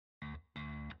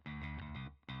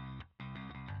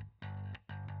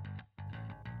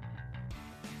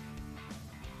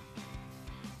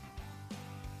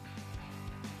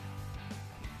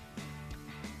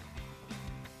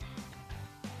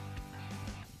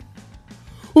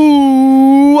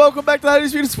Ooh, welcome back to the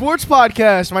Undisputed Sports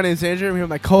Podcast. My name is Andrew. I'm here with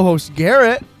my co-host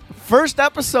Garrett. First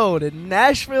episode in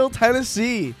Nashville,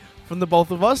 Tennessee, from the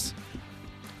both of us.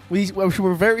 We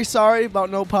were very sorry about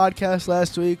no podcast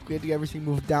last week. We had to get everything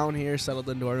moved down here, settled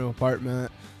into our new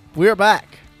apartment. We're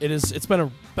back. It's been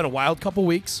a wild couple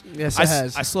weeks. Yes, it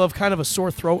has. I still have kind of a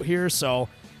sore throat here, so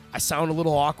I sound a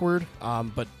little awkward.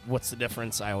 But what's the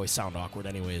difference? I always sound awkward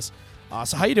anyways.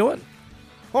 So how you doing?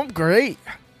 I'm great.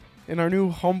 In our new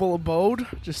humble abode,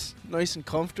 just nice and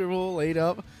comfortable, laid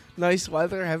up. Nice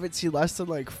weather. Haven't seen less than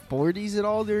like 40s at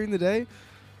all during the day.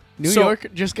 New York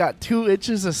just got 2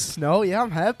 inches of snow. Yeah,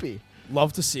 I'm happy.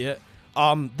 Love to see it.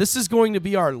 This is going to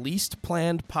be our least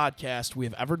planned podcast we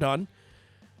have ever done.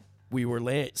 We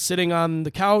were sitting on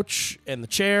the couch and the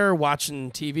chair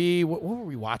watching TV. What were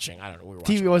we watching? I don't know. We were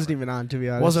watching TV wasn't even on, to be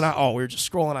honest. Wasn't on? Oh, we were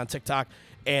just scrolling on TikTok.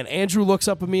 And Andrew looks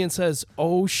up at me and says,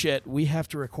 "Oh, shit, we have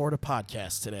to record a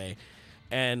podcast today."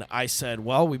 And I said,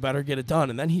 "Well, we better get it done."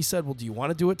 And then he said, "Well, do you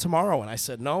want to do it tomorrow?" And I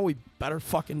said, "No, we better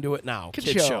fucking do it now."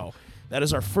 Kids show. That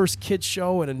is our first kids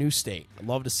show in a new state. I'd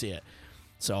love to see it.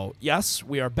 So, yes,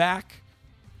 we are back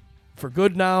for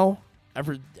good now.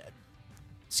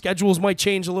 Schedules might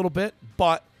change a little bit,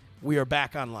 but we are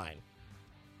back online.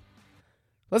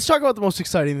 Let's talk about the most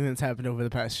exciting thing that's happened over the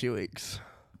past few weeks.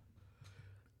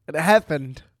 It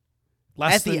happened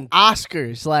at the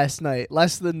Oscars last night.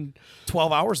 Less than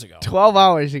 12 hours ago. 12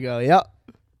 hours ago, yep.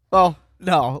 Well,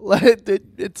 no.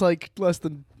 It's like less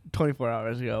than 24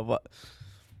 hours ago, but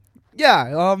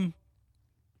yeah,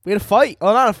 we had a fight.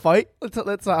 Oh, not a fight.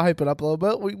 Let's hype it up a little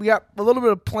bit. We got a little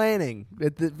bit of planning.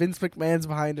 Vince McMahon's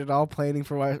behind it all, planning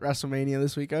for WrestleMania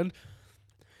this weekend.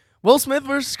 Will Smith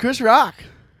versus Chris Rock.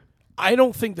 I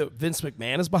don't think that Vince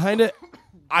McMahon is behind it.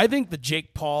 I think that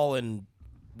Jake Paul and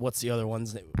what's the other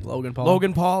one's name?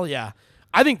 Logan Paul, yeah.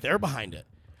 I think they're behind it.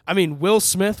 I mean, Will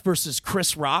Smith versus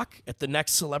Chris Rock at the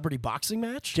next celebrity boxing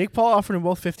match? Jake Paul offered them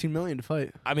both $15 million to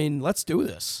fight. I mean, let's do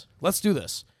this.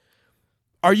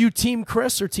 Are you Team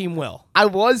Chris or Team Will? I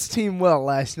was Team Will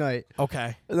last night.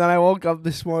 Okay. And then I woke up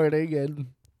this morning and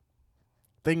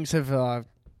things have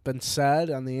been said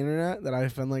on the internet that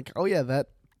I've been like, oh, yeah, that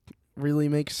really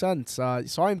makes sense.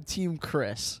 So I'm Team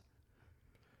Chris.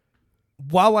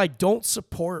 While I don't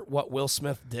support what Will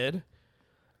Smith did,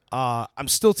 I'm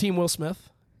still Team Will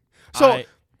Smith. So,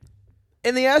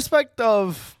 in the aspect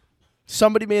of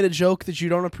somebody made a joke that you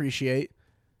don't appreciate,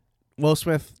 Will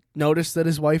Smith noticed that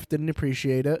his wife didn't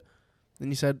appreciate it, and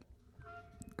he said,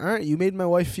 all right, you made my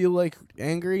wife feel like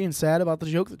angry and sad about the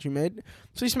joke that you made,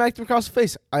 so he smacked him across the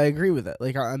face. I agree with it.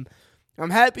 Like, I'm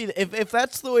happy that if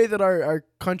that's the way that our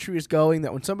country is going,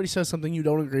 that when somebody says something you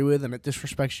don't agree with and it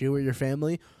disrespects you or your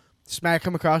family, smack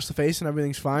him across the face and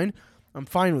everything's fine. I'm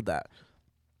fine with that.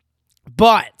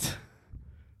 But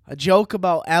a joke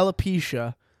about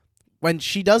alopecia when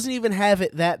she doesn't even have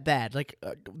it that bad. Like,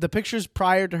 the pictures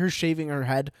prior to her shaving her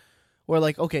head were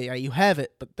like, okay, yeah, you have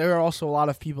it, but there are also a lot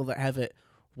of people that have it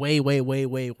way, way, way,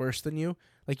 way worse than you.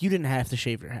 Like, you didn't have to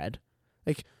shave your head.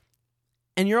 Like,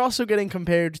 and you're also getting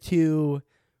compared to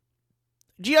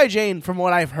G.I. Jane, from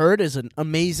what I've heard, is an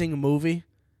amazing movie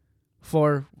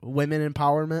for women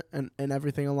empowerment and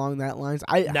everything along that lines.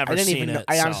 I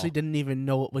honestly didn't even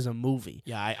know it was a movie.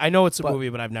 Yeah, I know it's a movie,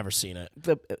 but I've never seen it.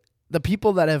 The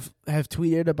people that have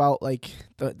tweeted about like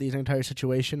the entire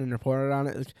situation and reported on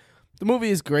it, like, the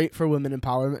movie is great for women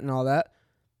empowerment and all that.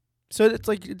 So it's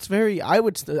like it's very. I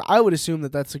would assume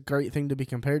that that's a great thing to be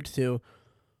compared to.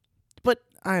 But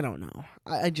I don't know.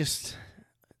 I just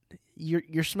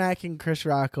you're smacking Chris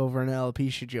Rock over an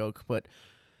alopecia joke, but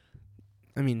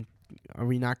I mean, are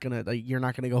we not gonna you're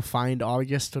not gonna go find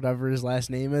August, whatever his last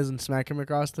name is, and smack him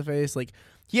across the face? Like,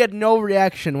 he had no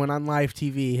reaction when on live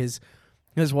TV his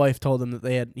wife told him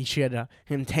that she had an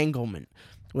entanglement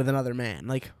with another man.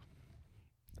 Like,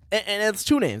 and it's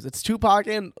 2 names. It's Tupac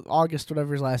and August,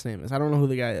 whatever his last name is. I don't know who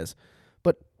the guy is,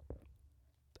 but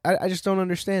I just don't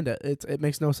understand it. It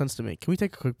makes no sense to me. Can we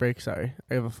take a quick break? Sorry,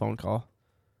 I have a phone call.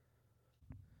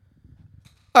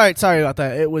 All right, sorry about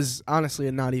that. It was honestly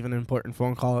not even an important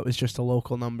phone call. It was just a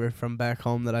local number from back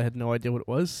home that I had no idea what it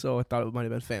was, so I thought it might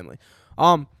have been family.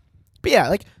 But yeah,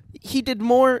 like, he did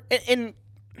more, and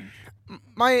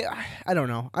I don't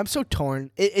know. I'm so torn.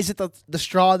 Is it the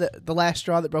last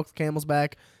straw that broke the camel's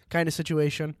back kind of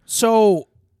situation? So,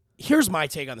 here's my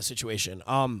take on the situation.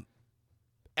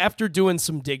 After doing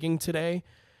some digging today,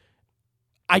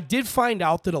 I did find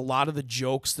out that a lot of the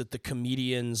jokes that the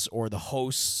comedians or the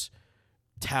hosts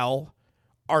tell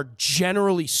are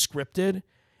generally scripted,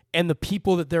 and the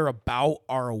people that they're about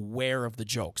are aware of the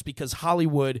jokes, because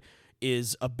Hollywood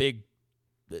is a big,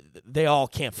 they all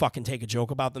can't fucking take a joke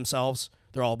about themselves.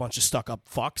 they're all a bunch of stuck-up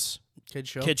fucks.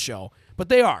 Kid show. But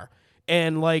they are.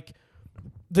 And, like,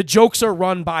 the jokes are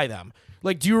run by them.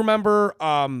 Like, do you remember,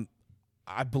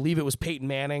 I believe it was Peyton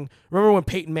Manning. Remember when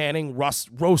Peyton Manning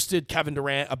roasted Kevin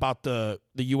Durant about the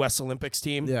U.S. Olympics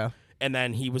team? Yeah. And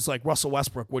then he was like, Russell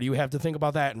Westbrook, what do you have to think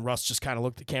about that? And Russ just kind of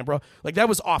looked at camera. Like, that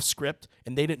was off script,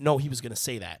 and they didn't know he was going to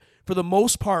say that. For the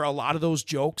most part, a lot of those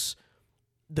jokes,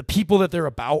 the people that they're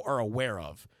about are aware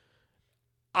of.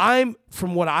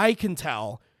 From what I can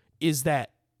tell, is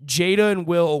that Jada and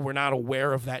Will were not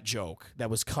aware of that joke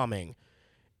that was coming.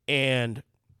 And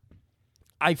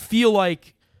I feel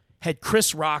like had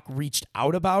Chris Rock reached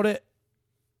out about it,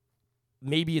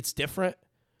 maybe it's different.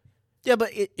 Yeah,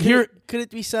 but could it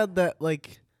be said that,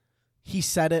 like, he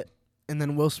said it, and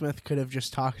then Will Smith could have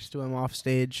just talked to him off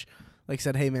stage, like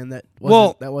said, "Hey, man, that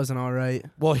wasn't all right."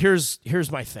 Well, here's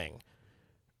my thing.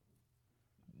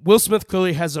 Will Smith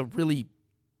clearly has a really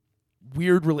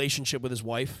weird relationship with his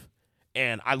wife,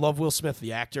 and I love Will Smith,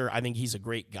 the actor. I think he's a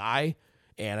great guy,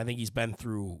 and I think he's been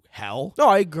through hell. No,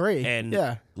 I agree. And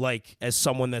yeah, like, as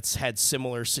someone that's had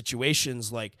similar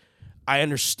situations, like, I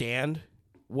understand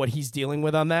what he's dealing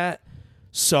with on that.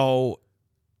 So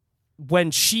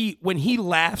when he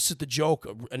laughs at the joke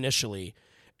initially,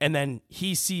 and then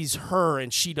he sees her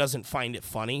and she doesn't find it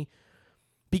funny,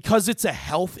 because it's a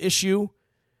health issue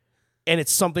and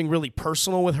it's something really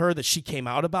personal with her that she came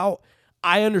out about,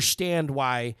 I understand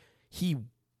why he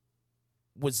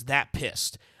was that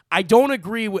pissed. I don't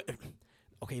agree with...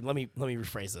 Okay, let me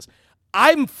rephrase this.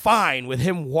 I'm fine with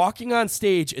him walking on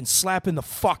stage and slapping the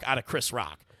fuck out of Chris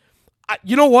Rock.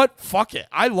 You know what? Fuck it.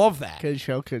 I love that. Kid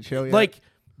show, yeah. Like,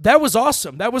 that was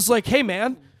awesome. That was like, hey,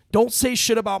 man, don't say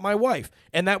shit about my wife.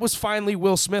 And that was finally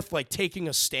Will Smith, like, taking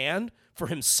a stand for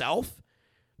himself.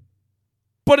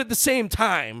 But at the same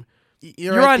time,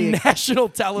 you're on national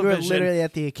television. You're literally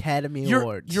at the Academy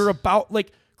Awards. You're about,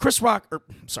 like,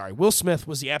 Will Smith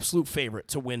was the absolute favorite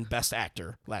to win Best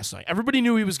Actor last night. Everybody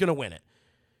knew he was going to win it.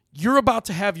 You're about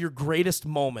to have your greatest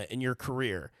moment in your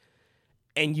career,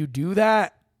 and you do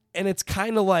that, and it's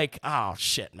kind of like, oh,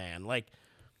 shit, man. Like,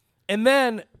 and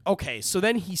then, okay, so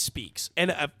then he speaks.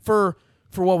 And for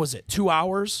what was it, 2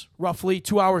 hours, roughly?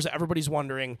 2 hours, everybody's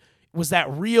wondering, was that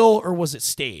real or was it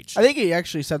staged? I think he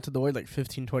actually sent to the void like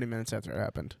 15, 20 minutes after it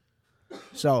happened.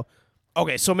 So...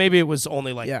 Okay, so maybe it was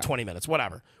only like 20 minutes,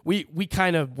 whatever. We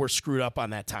kind of were screwed up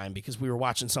on that time because we were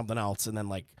watching something else, and then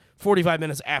like 45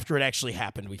 minutes after it actually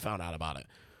happened, we found out about it.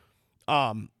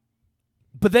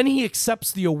 But then he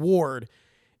accepts the award,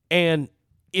 and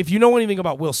if you know anything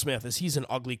about Will Smith, is he's an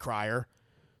ugly crier.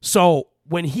 So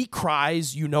when he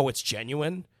cries, you know it's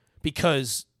genuine,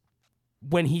 because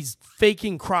when he's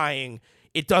faking crying,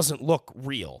 it doesn't look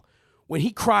real. When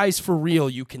he cries for real,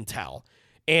 you can tell.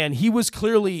 And he was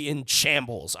clearly in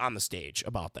shambles on the stage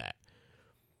about that.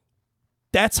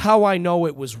 That's how I know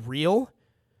it was real.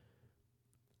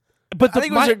 But I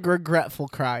think it was a regretful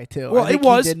cry, too. Well, it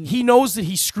was. He knows that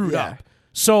he screwed up.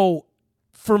 So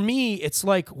for me, it's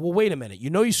like, well, wait a minute.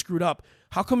 You know you screwed up.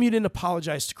 How come you didn't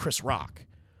apologize to Chris Rock?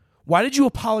 Why did you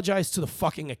apologize to the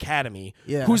fucking Academy,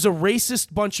 who's a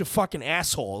racist bunch of fucking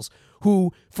assholes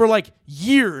who, for like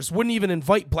years, wouldn't even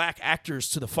invite black actors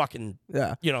to the fucking,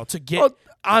 to get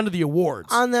onto the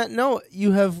awards? On that note,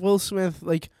 you have Will Smith,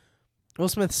 Will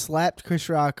Smith slapped Chris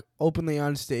Rock openly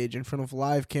on stage in front of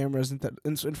live cameras, in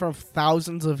front of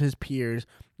thousands of his peers,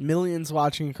 millions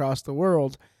watching across the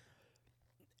world,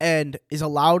 and is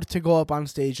allowed to go up on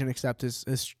stage and accept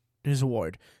his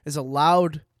award, is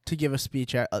allowed to give a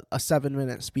speech, a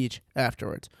 7-minute speech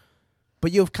afterwards.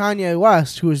 But you have Kanye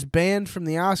West, who is banned from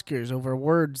the Oscars over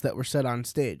words that were said on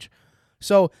stage.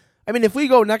 So, I mean, if we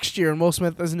go next year and Will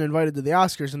Smith isn't invited to the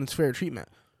Oscars, then it's fair treatment.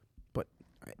 But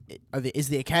is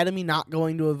the Academy not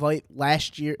going to invite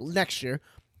next year?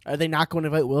 Are they not going to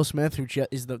invite Will Smith, who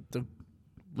is the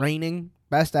reigning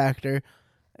Best Actor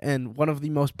and one of the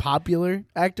most popular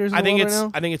actors in the world right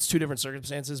now? I think it's two different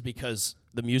circumstances, because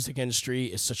the music industry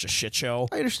is such a shit show.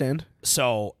 I understand.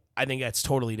 So I think that's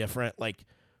totally different. Like,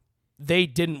 they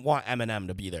didn't want Eminem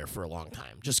to be there for a long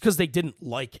time just because they didn't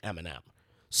like Eminem.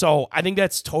 So I think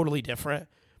that's totally different.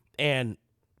 And,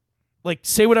 like,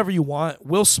 say whatever you want.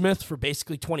 Will Smith, for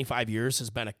basically 25 years, has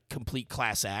been a complete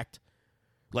class act.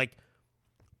 Like,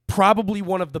 probably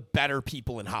one of the better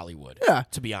people in Hollywood,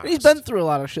 to be honest. He's been through a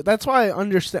lot of shit. That's why I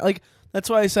understand. Like, that's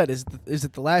why I said, is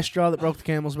it the last straw that broke the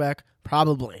camel's back?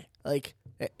 Probably. Like,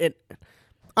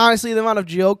 honestly, the amount of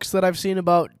jokes that I've seen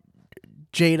about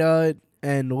Jada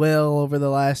and Will over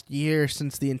the last year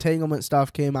since the entanglement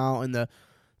stuff came out and the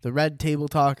Red Table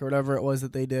Talk or whatever it was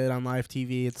that they did on live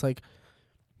TV, it's like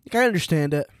I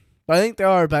understand it, But I think there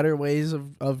are better ways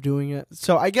of doing it.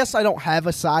 So I guess I don't have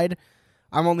a side.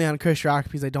 I'm only on Chris Rock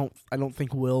because I don't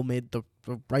think Will made the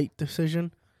right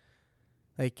decision.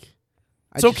 Like,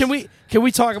 Can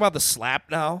we talk about the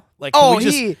slap now? Like,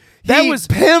 he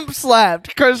pimp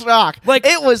slapped Chris Rock. Like,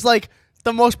 it was like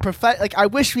the most Like, I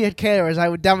wish we had cameras. I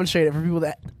would demonstrate it for people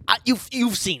that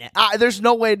you've seen it. There's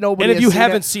no way nobody. And if you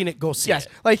haven't it. seen it, go see it.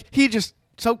 Like he just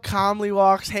so calmly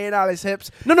walks, hand out his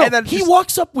hips. No, and then he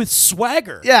walks up with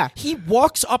swagger. Yeah, he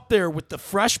walks up there with the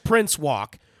Fresh Prince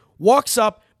walk. Walks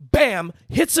up, bam,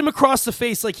 hits him across the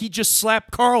face like he just slapped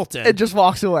Carlton. And just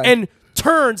walks away. And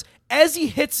turns as he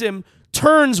hits him.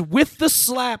 Turns with the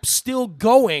slap still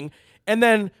going, and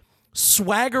then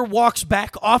Swagger walks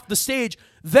back off the stage,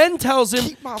 then tells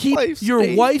him, keep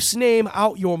your wife's name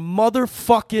out your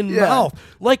motherfucking mouth.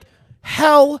 Like,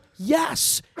 hell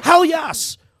yes. Hell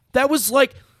yes. That was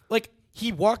like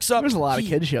he walks up. There's a lot of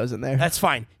kid shows in there. That's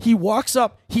fine. He walks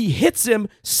up, he hits him,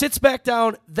 sits back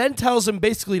down, then tells him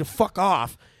basically to fuck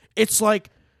off. It's like,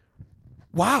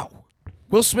 wow.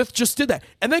 Will Smith just did that.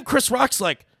 And then Chris Rock's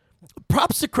like,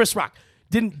 props to Chris Rock.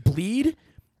 Didn't bleed,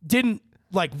 didn't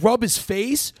like rub his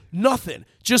face, nothing.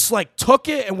 Just like took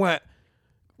it and went.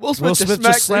 Will Smith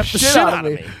just slapped the shit out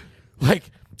of me. Like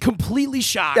completely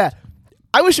shocked. Yeah,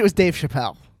 I wish it was Dave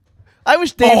Chappelle. I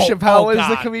wish Dave Chappelle was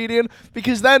the comedian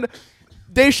because then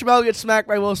Dave Chappelle gets smacked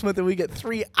by Will Smith and we get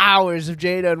 3 hours of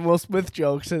Jada and Will Smith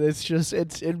jokes and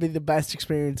it'd be the best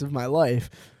experience of my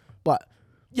life. But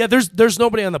yeah, there's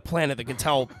nobody on the planet that can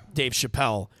tell Dave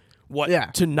Chappelle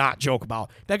what to not joke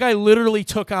about. That guy literally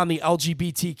took on the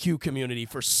LGBTQ community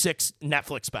for 6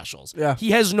 Netflix specials. Yeah. He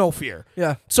has no fear.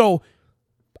 Yeah. So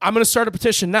I'm going to start a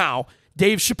petition now.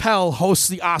 Dave Chappelle hosts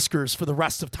the Oscars for the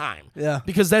rest of time. Yeah.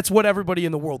 Because that's what everybody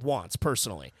in the world wants,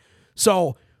 personally.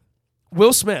 So,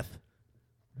 Will Smith,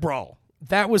 bro,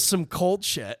 that was some cold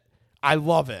shit. I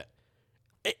love it.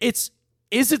 Is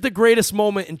it the greatest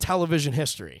moment in television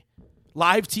history?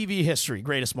 Live TV history,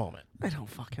 greatest moment? I don't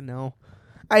fucking know.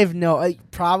 I have no,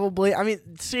 probably. I mean,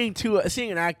 seeing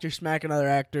an actor smack another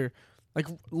actor, like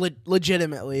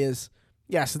legitimately is,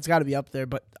 yes, it's got to be up there.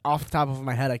 But off the top of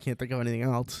my head, I can't think of anything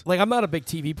else. Like, I'm not a big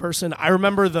TV person. I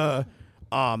remember the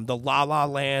La La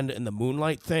Land and the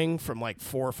Moonlight thing from like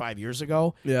 4 or 5 years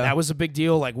ago. Yeah, that was a big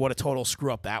deal. Like, what a total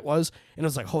screw up that was. And it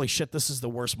was like, holy shit, this is the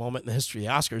worst moment in the history of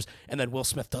the Oscars. And then Will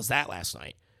Smith does that last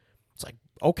night. It's like,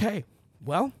 okay,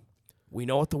 well, we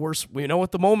know what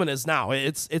the moment is now.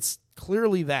 It's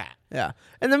clearly that. Yeah.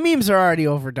 And the memes are already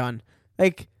overdone.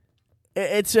 Like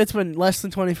it's been less than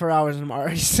 24 hours and I'm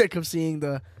already sick of seeing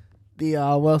the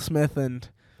Will Smith and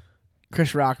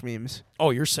Chris Rock memes. Oh,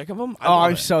 you're sick of them?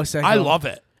 I'm so sick I of them. love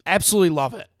it. Absolutely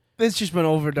love it. It's just been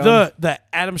overdone. The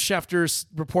Adam Schefter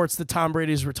reports that Tom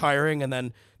Brady is retiring and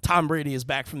then Tom Brady is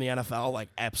back from the NFL, like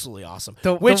absolutely awesome.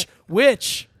 Which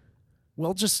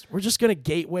we're just gonna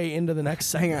gateway into the next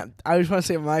segment. Hang on, I just want to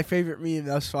say my favorite meme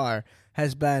thus far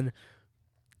has been,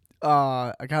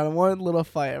 I got in one little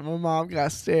fight and my mom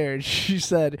got scared. She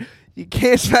said, "You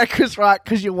can't smack Chris Rock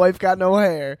because your wife got no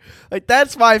hair." Like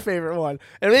that's my favorite one,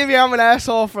 and maybe I'm an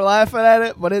asshole for laughing at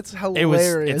it, but it's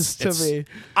hilarious to me.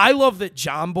 I love that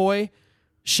John Boy.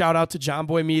 Shout out to John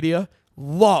Boy Media.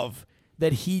 Love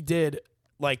that he did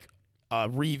like a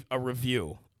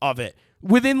review of it.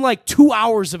 Within like 2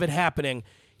 hours of it happening,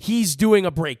 he's doing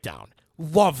a breakdown.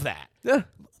 Love that. Yeah.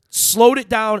 Slowed it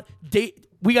down.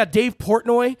 We got Dave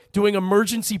Portnoy doing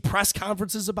emergency press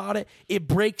conferences about it. It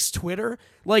breaks Twitter.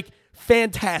 Like,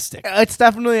 fantastic. It's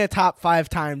definitely a top 5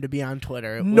 time to be on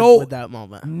Twitter with that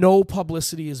moment. No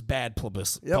publicity is bad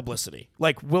publicity.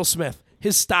 Like, Will Smith,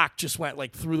 his stock just went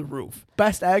like through the roof.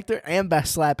 Best actor and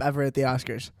best slap ever at the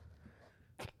Oscars.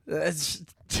 It's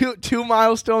two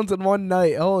milestones in one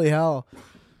night. Holy hell.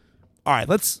 All right,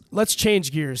 let's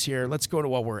change gears here. Let's go to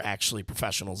what we're actually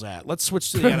professionals at. Let's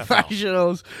switch to the NFL.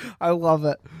 Professionals. I love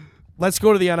it. Let's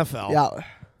go to the NFL. Yeah.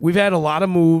 We've had a lot of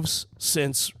moves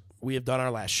since we have done our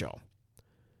last show.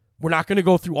 We're not going to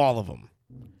go through all of them.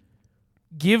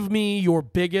 Give me your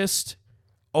biggest,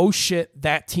 oh shit,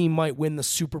 that team might win the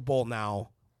Super Bowl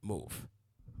now move.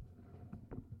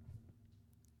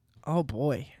 Oh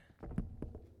boy.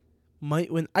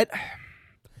 Might win. Can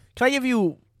I give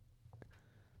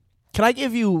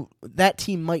you that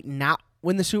team might not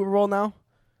win the Super Bowl now?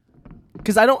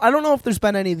 Because I don't know if there's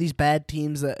been any of these bad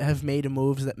teams that have made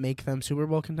moves that make them Super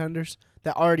Bowl contenders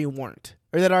that already weren't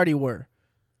or that already were.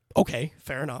 Okay,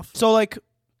 fair enough. So like,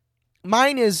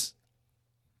 mine is,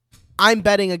 I'm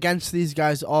betting against these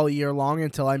guys all year long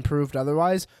until I'm proved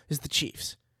otherwise. Is the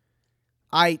Chiefs.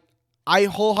 I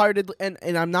wholeheartedly, and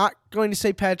I'm not going to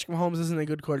say Patrick Mahomes isn't a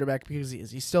good quarterback because he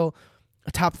is. He's still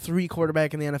a top 3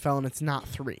 quarterback in the NFL, and it's not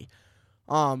 3.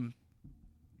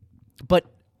 But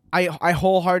I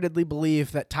wholeheartedly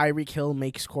believe that Tyreek Hill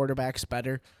makes quarterbacks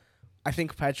better. I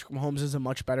think Patrick Mahomes is a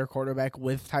much better quarterback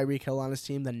with Tyreek Hill on his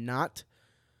team than not.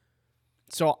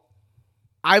 So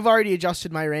I've already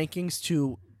adjusted my rankings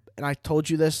to, and I told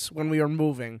you this when we were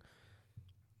moving,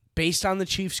 based on the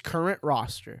Chiefs' current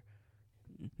roster.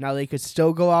 Now they could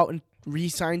still go out and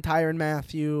re-sign Tyrann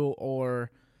Mathieu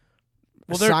or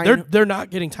they're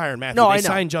not getting Tyrann Mathieu. No, they I know.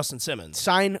 signed Justin Simmons.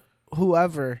 Sign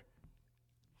whoever.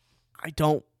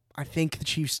 I think the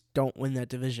Chiefs don't win that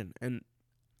division, and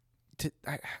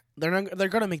they're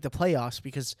going to make the playoffs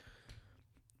because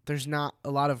there's not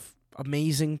a lot of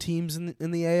amazing teams in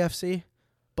the AFC,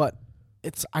 but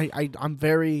I'm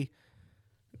very,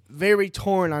 very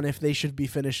torn on if they should be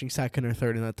finishing second or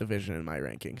third in that division in my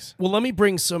rankings. Well, let me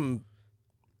bring some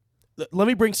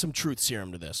truth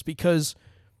serum to this, because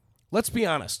let's be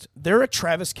honest, they're a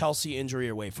Travis Kelce injury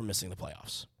away from missing the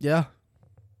playoffs. Yeah.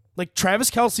 Like, Travis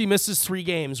Kelce misses 3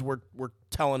 games, we're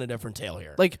telling a different tale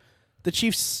here. Like, the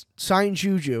Chiefs signed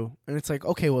Juju, and it's like,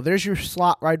 okay, well, there's your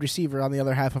slot wide receiver on the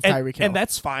other half of Tyreek Hill. And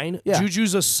that's fine. Yeah.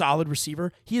 Juju's a solid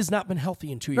receiver. He has not been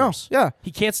healthy in 2 years. Yeah.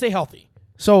 He can't stay healthy.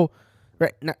 So,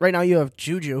 right now you have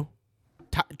Juju,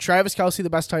 Travis Kelce, the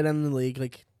best tight end in the league,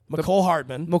 like Mecole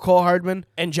Hardman. Mecole Hardman.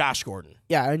 And Josh Gordon.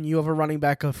 Yeah, and you have a running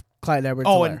back of Clyde Edwards.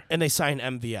 Oh, and they signed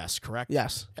MVS, correct?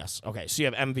 Yes. Yes. Okay, so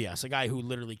you have MVS, a guy who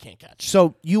literally can't catch.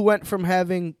 So you went from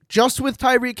having, just with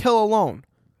Tyreek Hill alone,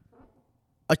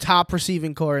 a top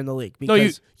receiving core in the league.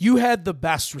 Because you had the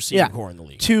best receiving core in the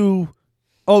league. To,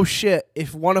 oh shit,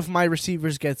 if one of my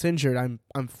receivers gets injured,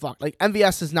 I'm fucked. Like,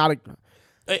 MVS is not a...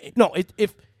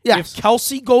 If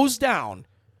Kelce goes down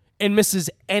and misses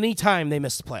any time, they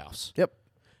miss the playoffs. Yep.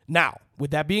 Now,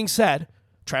 with that being said,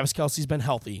 Travis Kelce's been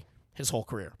healthy his whole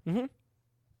career. Mm-hmm.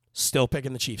 Still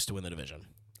picking the Chiefs to win the division.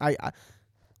 I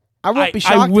won't be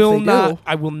shocked if they do.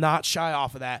 I will not shy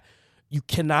off of that. You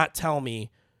cannot tell me,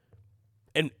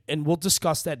 and we'll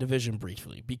discuss that division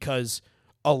briefly, because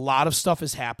a lot of stuff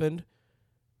has happened.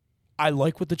 I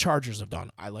like what the Chargers have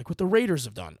done. I like what the Raiders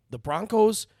have done. The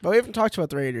Broncos... But we haven't talked about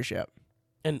the Raiders yet.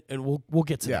 And we'll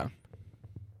get to that.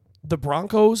 The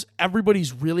Broncos,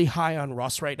 everybody's really high on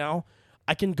Russ right now.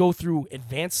 I can go through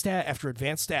advanced stat after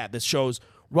advanced stat that shows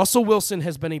Russell Wilson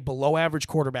has been a below-average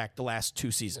quarterback the last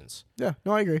 2 seasons. Yeah,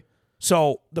 no, I agree.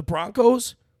 So the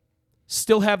Broncos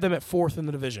still have them at 4th in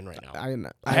the division right now.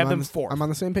 I have them 4th. I'm on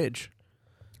the same page.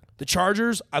 The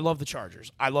Chargers, I love the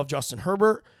Chargers. I love Justin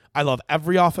Herbert. I love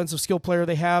every offensive skill player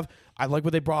they have. I like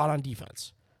what they brought on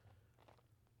defense.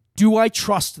 Do I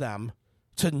trust them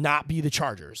to not be the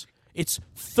Chargers? It's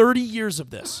 30 years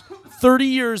of this. 30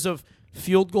 years of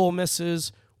field goal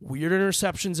misses, weird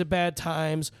interceptions at bad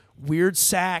times, weird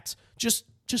sacks, just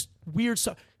weird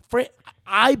stuff.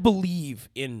 I believe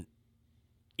in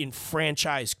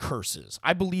franchise curses.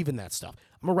 I believe in that stuff.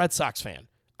 I'm a Red Sox fan.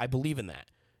 I believe in that.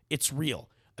 It's real.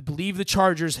 I believe the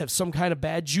Chargers have some kind of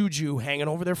bad juju hanging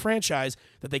over their franchise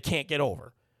that they can't get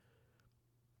over.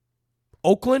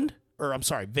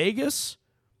 Vegas,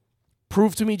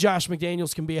 prove to me Josh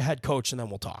McDaniels can be a head coach, and then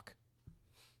we'll talk.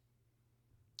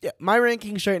 Yeah, my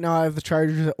rankings right now, I have the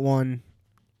Chargers at 1,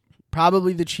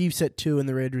 probably the Chiefs at 2, and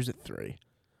the Raiders at 3.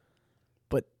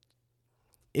 But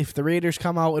if the Raiders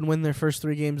come out and win their first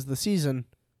 3 games of the season,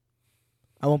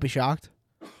 I won't be shocked.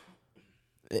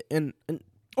 And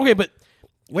okay, but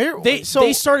they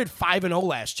started 5-0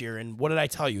 last year, and what did I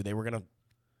tell you? They were gonna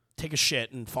take a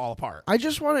shit and fall apart. I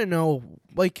just want to know,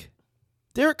 like,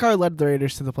 Derek Carr led the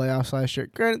Raiders to the playoffs last year.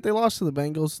 Granted, they lost to the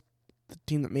Bengals, the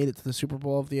team that made it to the Super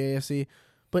Bowl of the AFC.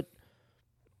 But,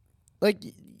 like,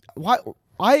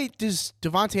 why does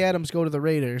Devontae Adams go to the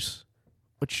Raiders?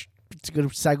 Which it's a good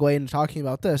segue into talking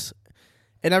about this.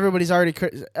 And everybody's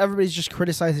just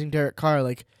criticizing Derek Carr,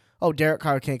 like, oh, Derek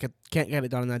Carr can't get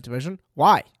it done in that division.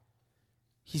 Why?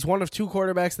 He's one of 2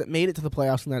 quarterbacks that made it to the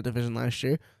playoffs in that division last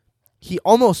year. He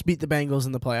almost beat the Bengals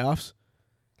in the playoffs.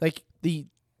 I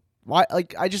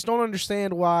just don't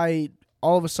understand why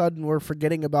all of a sudden we're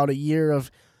forgetting about a year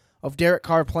of Derek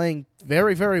Carr playing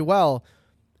very, very well,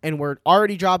 and we're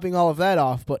already dropping all of that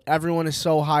off, but everyone is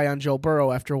so high on Joe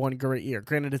Burrow after one great year.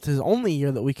 Granted, it's his only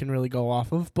year that we can really go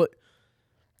off of, but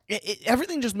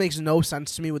everything just makes no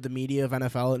sense to me with the media of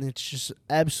NFL, and it's just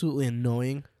absolutely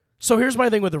annoying. So here's my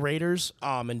thing with the Raiders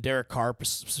and Derek Carr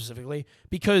specifically,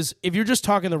 because if you're just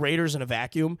talking the Raiders in a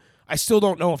vacuum, I still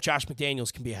don't know if Josh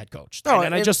McDaniels can be a head coach.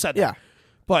 And I just said that. Yeah.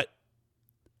 But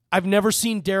I've never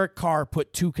seen Derek Carr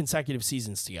put 2 consecutive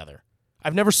seasons together.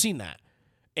 I've never seen that.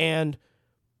 And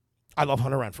I love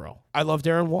Hunter Renfrow. I love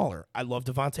Darren Waller. I love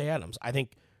Devontae Adams. I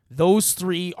think those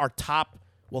 3 are top.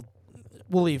 Well,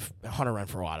 we'll leave Hunter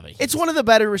Renfrow out of it. It's one of the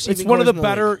better receiving. It's one of the cores in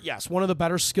better, league. yes, one of the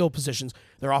better skill positions.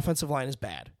 Their offensive line is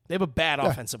bad. They have a bad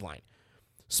offensive line.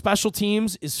 Special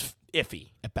teams is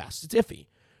iffy at best. It's iffy.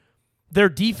 Their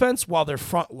defense, while their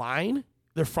front line,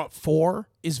 their front four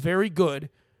is very good,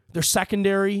 their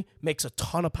secondary makes a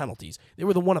ton of penalties. They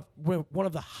were one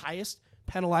of the highest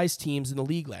penalized teams in the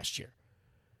league last year.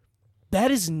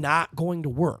 That is not going to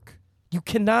work. You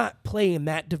cannot play in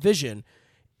that division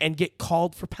and get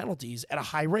called for penalties at a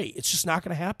high rate. It's just not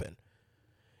going to happen.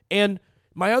 And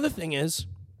my other thing is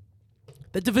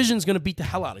that division's going to beat the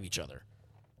hell out of each other.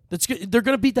 They're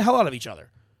going to beat the hell out of each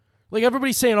other. Like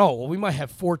everybody's saying, oh, well, we might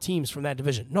have 4 teams from that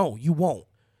division. No, you won't.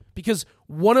 Because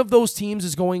one of those teams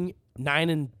is going 9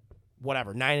 and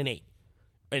 8.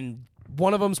 And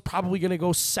one of them's probably going to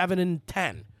go 7 and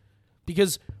 10.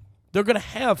 Because they're going to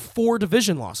have 4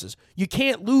 division losses. You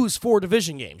can't lose 4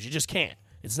 division games. You just can't.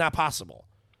 It's not possible.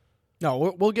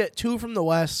 No, we'll get 2 from the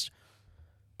West,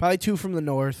 probably 2 from the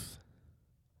North.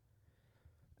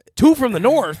 2 from the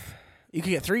North? You could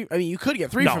get 3. I mean, you could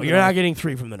get 3 No, from the you're North. not getting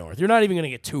 3 from the North. You're not even going to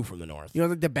get 2 from the North. You don't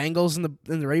think the Bengals and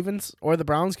the Ravens or the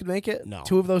Browns could make it? No.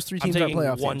 2 of those 3 teams I'm are taking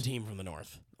playoff one teams. team from the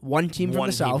North. 1 team from One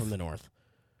the team South. from the North.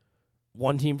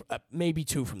 1 team, maybe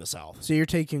 2 from the South. So you're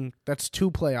taking, that's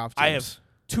 2 playoff teams. I have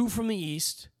 2 from the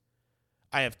East.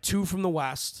 I have 2 from the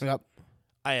West. Yep.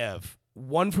 I have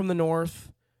 1 from the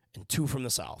North and 2 from the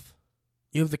South.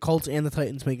 You have the Colts and the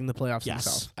Titans making the playoffs in the Yes,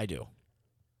 South. I do.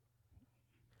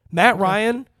 Matt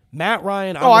Ryan.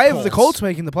 Oh, I have the Colts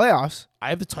making the playoffs. I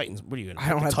have the Titans. What are you going to I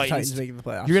don't have the Titans making the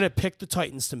playoffs. You're going to pick the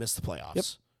Titans to miss the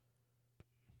playoffs.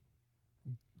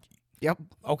 Yep.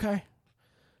 Okay.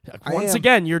 I Once am.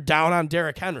 again, you're down on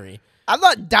Derrick Henry. I'm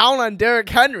not down on Derrick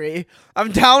Henry.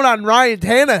 I'm down on Ryan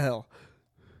Tannehill.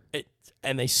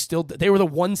 And they were the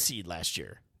 1 seed last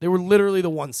year. They were literally the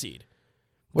 1 seed.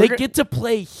 We're They get to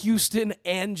play Houston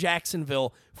and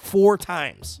Jacksonville 4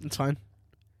 times. It's fine.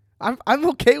 I'm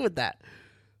okay with that.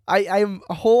 I'm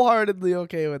wholeheartedly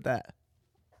okay with that.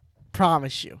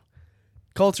 Promise you.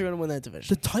 Colts are going to win that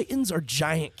division. The Titans are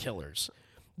giant killers.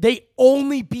 They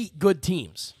only beat good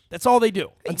teams. That's all they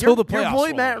do until the playoffs. Your boy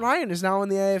roll Matt around. Ryan is now in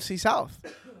the AFC South.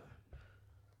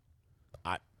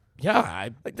 I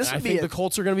think the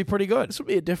Colts are going to be pretty good. This would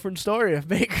be a different story if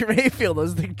Baker Mayfield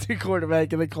was the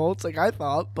quarterback of the Colts, like I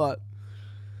thought. But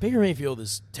Baker Mayfield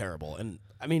is terrible. And,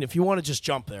 I mean, if you want to just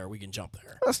jump there, we can jump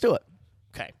there. let's do it.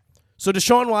 Okay. So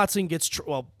Deshaun Watson gets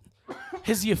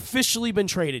has he officially been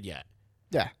traded yet?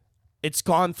 Yeah. It's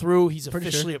gone through. He's Pretty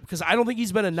officially because I don't think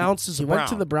he's been announced as He a Brown. went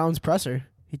to the Browns presser.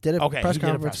 He did a press he did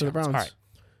a conference for the Browns. All right.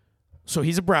 So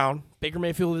he's a Brown. Baker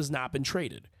Mayfield has not been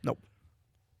traded. Nope.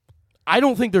 I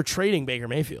don't think they're trading Baker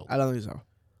Mayfield. I don't think so.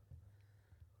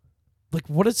 Like,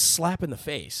 what a slap in the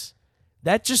face.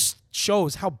 That just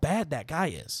shows how bad that guy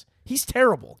is. He's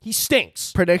terrible. He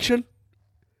stinks. Prediction?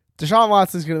 Deshaun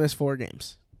Watson's going to miss 4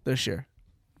 games this year.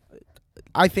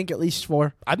 I think at least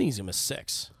 4. I think he's going to miss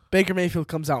 6. Baker Mayfield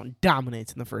comes out and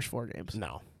dominates in the first 4 games.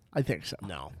 No. I think so.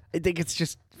 No. I think it's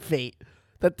just fate.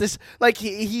 That this, like,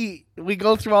 we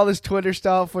go through all this Twitter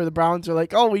stuff where the Browns are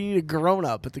like, oh, we need a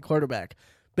grown-up at the quarterback.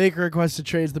 Baker requests a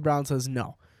trade. The Browns says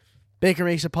no. Baker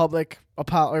makes a public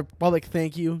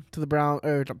thank you to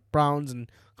the Browns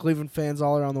and Cleveland fans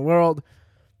all around the world.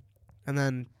 And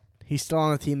then he's still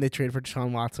on the team. They trade for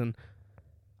Deshaun Watson.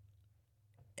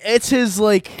 It's his,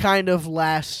 like, kind of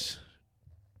last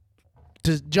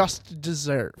just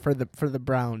dessert for the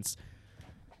Browns.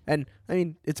 And, I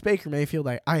mean, it's Baker Mayfield.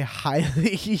 I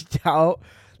highly doubt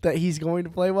that he's going to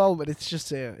play well, but it's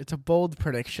just it's a bold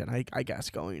prediction, I guess,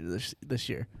 going into this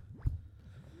year.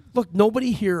 Look,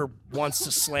 nobody here wants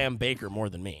to slam Baker more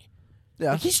than me.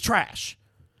 Yeah. Like, he's trash.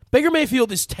 Baker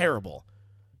Mayfield is terrible.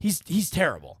 He's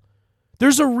terrible.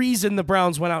 There's a reason the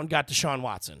Browns went out and got Deshaun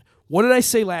Watson. What did I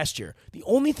say last year? The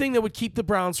only thing that would keep the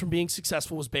Browns from being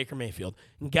successful was Baker Mayfield.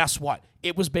 And guess what?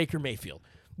 It was Baker Mayfield.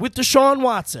 With Deshaun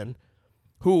Watson,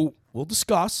 who we'll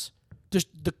discuss,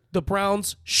 the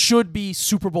Browns should be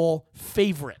Super Bowl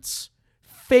favorites.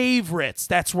 Favorites.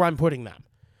 That's where I'm putting them.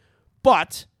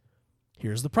 But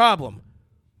here's the problem.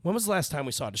 When was the last time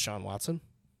we saw Deshaun Watson?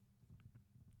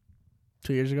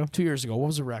 2 years ago? 2 years ago. What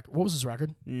was the record? What was his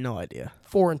record? No idea.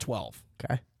 4-12.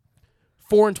 Okay.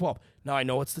 4-12. Now I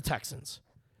know it's the Texans.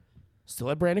 Still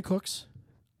had Brandon Cooks.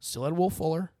 Still had Will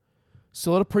Fuller.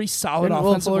 Still had a pretty solid Didn't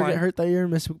Will offensive Fuller line. get hurt that year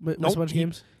and miss a bunch of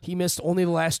games? He missed only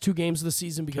the last 2 games of the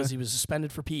season because he was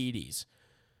suspended for PEDs.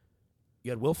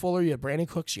 You had Will Fuller, you had Brandon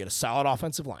Cooks, you had a solid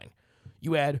offensive line.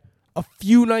 You had a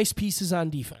few nice pieces on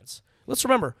defense. Let's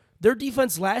remember, their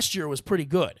defense last year was pretty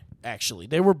good, actually.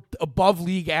 They were above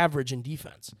league average in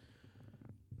defense.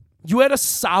 You had a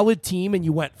solid team, and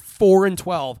you went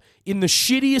 4-12 in the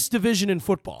shittiest division in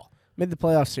football. Made the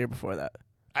playoffs the year before that.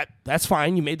 That's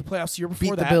fine. You made the playoffs the year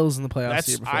before Beat that. the Bills in the playoffs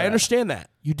the year before I that. understand that.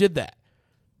 You did that.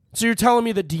 So you're telling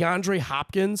me that DeAndre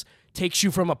Hopkins takes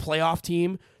you from a playoff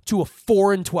team to a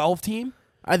 4-12 team?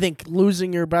 I think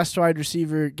losing your best wide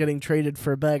receiver, getting traded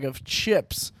for a bag of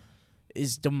chips,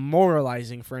 is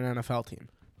demoralizing for an NFL team.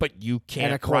 But you can't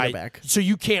And a quarterback. So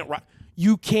you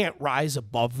can't rise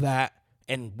above that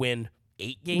and win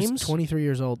 8 He's games. 23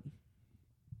 years old.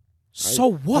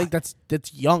 So I what? think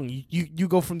that's young. You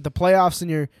go from the playoffs and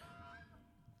you're.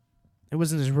 It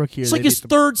wasn't his rookie year. It's like his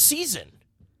third season.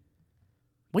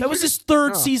 What That year was did- his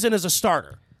third Oh. season as a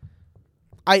starter.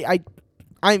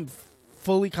 I'm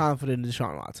fully confident in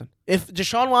Deshaun Watson. If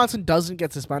Deshaun Watson doesn't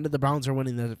get suspended, the Browns are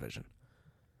winning the division.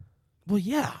 Well,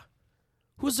 yeah.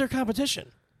 Who's their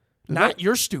competition? Not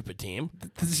your stupid team.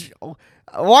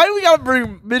 Why do we gotta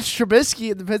bring Mitch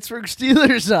Trubisky and the Pittsburgh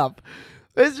Steelers up?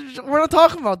 We're not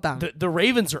talking about them. The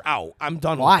Ravens are out. I'm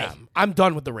done Why? with them. I'm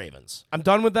done with the Ravens. I'm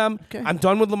done with them. Okay. I'm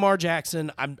done with Lamar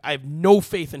Jackson. I have no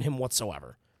faith in him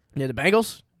whatsoever. Yeah, the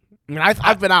Bengals. I mean,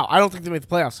 I've been out. I don't think they made the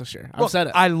playoffs this year. I've Look, said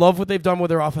it. I love what they've done with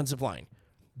their offensive line.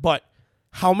 But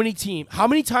how many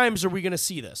times are we going to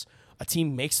see this? A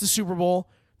team makes the Super Bowl.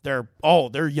 They're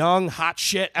young, hot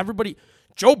shit. Everybody,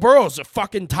 Joe Burrow's a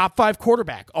fucking top 5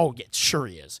 quarterback. Oh, yeah, sure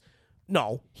he is.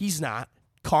 No, he's not.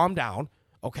 Calm down,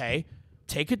 okay?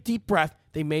 Take a deep breath.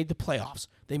 They made the playoffs.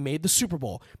 They made the Super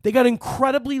Bowl. They got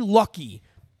incredibly lucky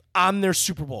on their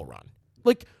Super Bowl run.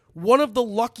 Like one of the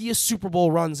luckiest Super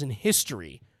Bowl runs in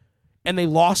history. And they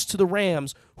lost to the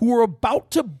Rams, who were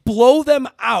about to blow them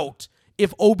out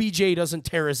if OBJ doesn't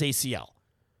tear his ACL.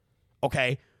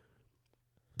 Okay?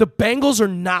 The Bengals are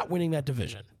not winning that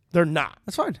division. They're not.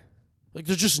 That's fine. Like,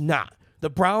 they're just not. The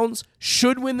Browns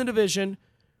should win the division.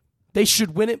 They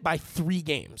should win it by 3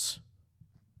 games.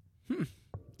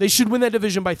 They should win that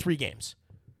division by 3 games.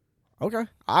 Okay.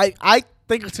 I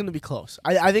think it's going to be close.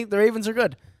 I think the Ravens are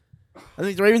good. I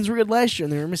think the Ravens were good last year,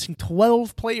 and they were missing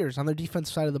 12 players on their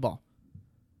defensive side of the ball.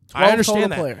 I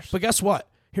understand that. Players. But guess what?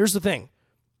 Here's the thing.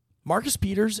 Marcus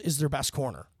Peters is their best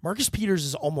corner. Marcus Peters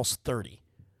is almost 30.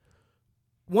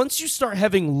 Once you start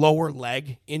having lower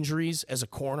leg injuries as a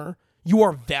corner, you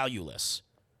are valueless.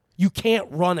 You can't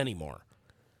run anymore.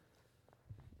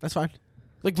 That's fine.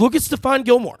 Like, look at Stephon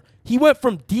Gilmore. He went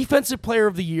from Defensive Player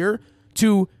of the Year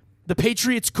to the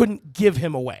Patriots couldn't give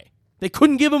him away. They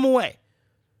couldn't give him away.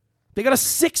 They got a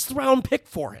 6th-round pick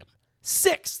for him.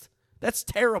 6th. That's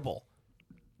terrible.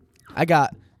 I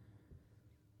got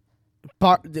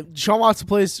Deshaun Watson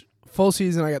plays full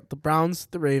season. I got the Browns,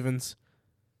 the Ravens,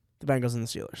 the Bengals, and the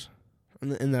Steelers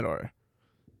in that order.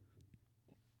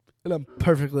 And I'm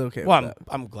perfectly okay Well, with that.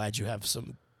 I'm glad you have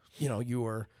some, you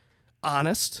were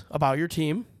honest about your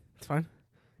team. It's fine.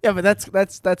 Yeah, but that's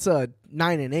a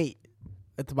 9-8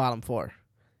 at the bottom 4.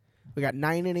 We got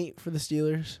 9-8 for the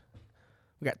Steelers.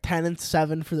 We got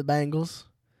 10-7 for the Bengals.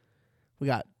 We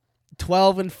got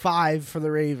 12-5 for the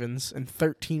Ravens and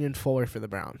 13-4 for the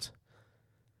Browns.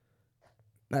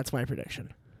 That's my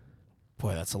prediction.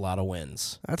 Boy, that's a lot of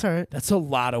wins. That's all right. That's a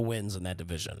lot of wins in that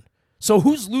division. So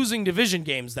who's losing division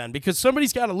games then? Because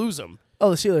somebody's got to lose them.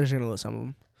 Oh, the Steelers are going to lose some of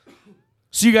them.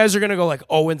 So you guys are going to go like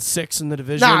 0-6 in the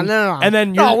division? No. And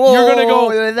then you're, No, whoa, you're going to go,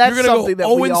 whoa, that's you're gonna something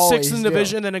go that we 0-6 always in the do.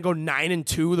 division, then go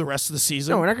 9-2 the rest of the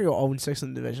season? No, we're not going to go 0-6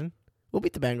 in the division. We'll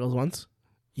beat the Bengals once.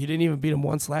 You didn't even beat them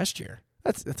once last year.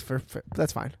 That's fair.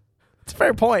 That's fine. It's a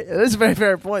fair point. It is a very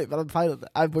fair point, but I'm fine with it.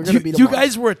 We're going to beat them You once.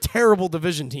 guys were a terrible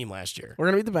division team last year. We're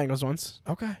going to beat the Bengals once.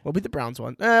 Okay. We'll beat the Browns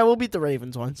once. We'll beat the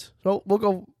Ravens once. So we'll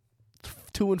go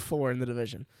 2-4 in the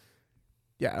division.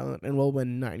 Yeah, and we'll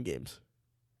win 9 games.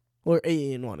 Or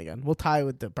 8-1 again. We'll tie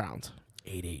with the Browns.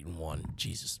 8-1.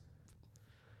 Jesus.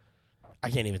 I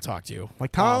can't even talk to you.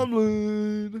 Like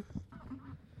Tomlin.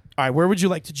 All right, where would you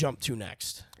like to jump to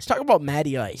next? Let's talk about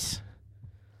Matty Ice.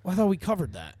 Well, I thought we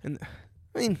covered that. And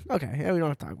I mean, okay, yeah, we don't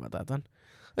have to talk about that then.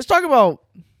 Let's talk about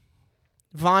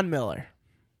Von Miller.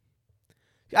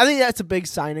 I think that's a big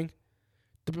signing.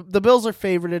 The Bills are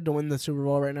favorited to win the Super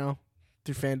Bowl right now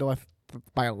through FanDuel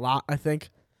by a lot, I think.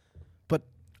 But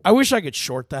I wish I could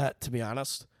short that, to be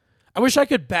honest. I wish I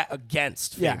could bet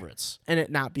against Yeah. favorites. and it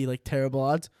not be like terrible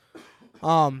odds.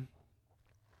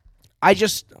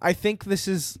 I think this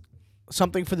is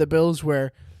something for the Bills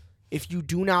where if you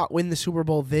do not win the Super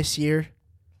Bowl this year,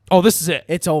 Oh, this is it.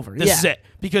 it's over. This is it.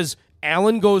 Because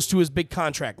Allen goes to his big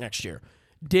contract next year.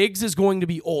 Diggs is going to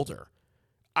be older.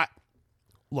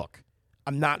 Look,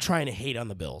 I'm not trying to hate on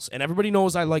the Bills. And everybody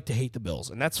knows I like to hate the Bills,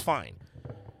 and that's fine.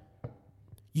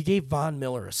 You gave Von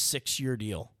Miller a 6-year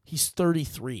deal. He's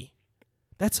 33.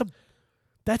 That's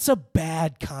That's a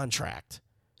bad contract.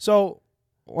 So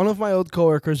one of my old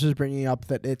coworkers was bringing up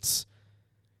that it's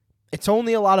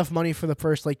only a lot of money for the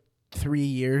first 3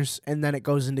 years, and then it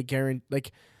goes into guarantee.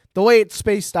 Like the way it's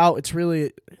spaced out, it's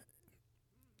really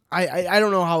I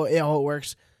don't know how it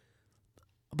works,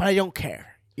 but I don't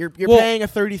care. You're paying a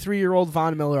 33-year-old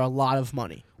Von Miller a lot of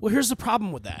money. Well, here's the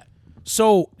problem with that.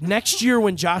 So next year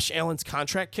when Josh Allen's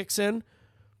contract kicks in,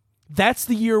 that's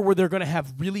the year where they're going to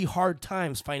have really hard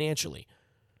times financially.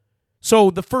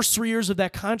 So the first 3 years of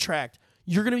that contract,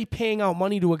 you're going to be paying out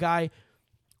money to a guy.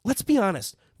 Let's be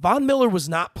honest. Von Miller was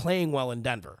not playing well in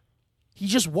Denver. He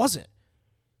just wasn't.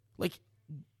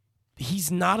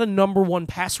 He's not a number one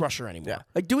pass rusher anymore.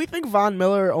 Yeah. Do we think Von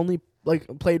Miller only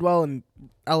played well in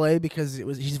LA because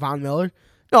he's Von Miller?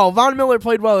 No, Von Miller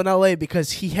played well in LA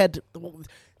because he had a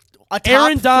top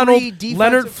Aaron Donald, three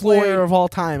Leonard defensive Floyd player of all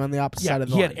time on the opposite side of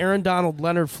the he line. had Aaron Donald,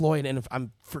 Leonard Floyd,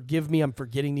 and forgive me, I'm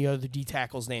forgetting the other D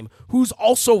tackle's name, who's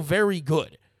also very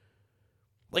good.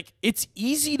 It's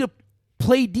easy to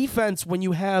play defense when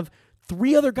you have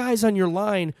 3 other guys on your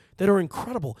line that are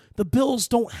incredible. The Bills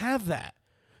don't have that.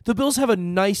 The Bills have a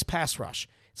nice pass rush.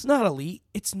 It's not elite.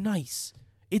 It's nice.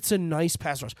 It's a nice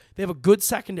pass rush. They have a good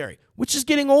secondary, which is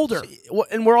getting older.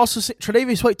 And we're also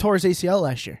Tre'Davious White tore his ACL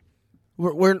last year.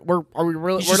 Are we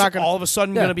really? He's We're not just going all of a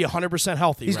sudden going to be 100%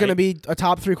 healthy. He's right? going to be a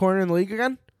top 3 corner in the league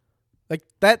again.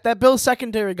 That Bills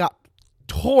secondary got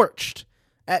torched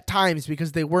at times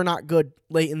because they were not good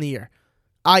late in the year,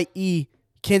 i.e.,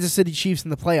 Kansas City Chiefs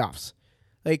in the playoffs.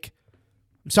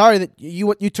 I'm sorry that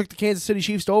you took the Kansas City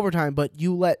Chiefs to overtime, but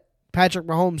you let Patrick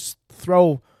Mahomes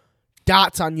throw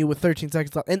dots on you with 13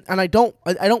 seconds left. And I don't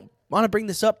want to bring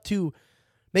this up to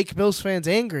make Bills fans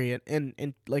angry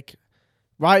and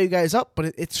rile you guys up, but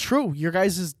it's true. Your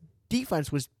guys'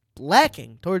 defense was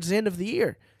lacking towards the end of the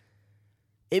year.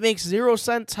 It makes 0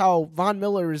 sense how Von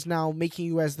Miller is now making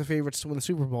you as the favorites to win the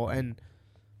Super Bowl, and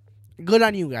good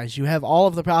on you guys. You have all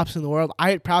of the props in the world.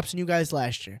 I had props in you guys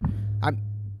last year.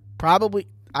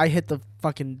 I hit the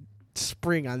fucking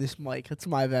spring on this mic. That's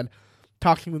my bad.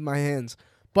 Talking with my hands.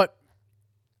 But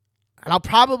I'll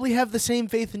probably have the same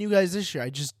faith in you guys this year.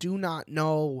 I just do not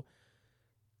know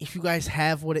if you guys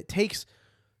have what it takes.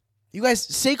 You guys,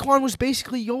 Saquon was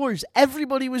basically yours.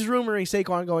 Everybody was rumoring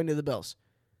Saquon going to the Bills.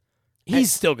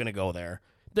 He's still going to go there.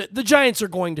 The Giants are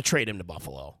going to trade him to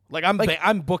Buffalo.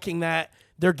 I'm booking that.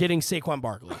 They're getting Saquon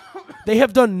Barkley. They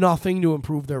have done nothing to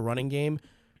improve their running game.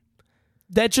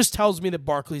 That just tells me that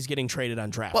Barkley's getting traded on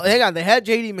draft. Well, hang on. They had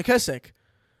J.D. McKissick,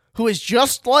 who is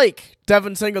just like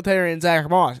Devin Singletary and Zach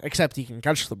Moss, except he can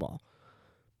catch the ball.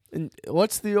 And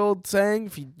what's the old saying?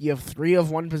 If you have 3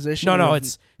 of one position. No.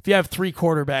 It's if you have 3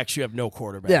 quarterbacks, you have no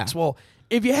quarterbacks. Yeah. Well,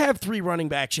 if you have 3 running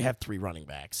backs, you have 3 running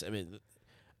backs. I mean,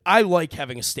 I like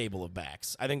having a stable of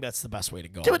backs. I think that's the best way to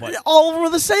go. Yeah, but all were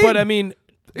the same. But I mean,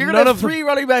 you're gonna have 3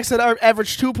 running backs that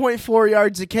average 2.4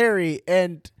 yards a carry,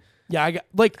 and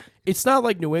it's not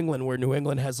like New England where New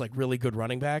England has really good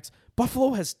running backs.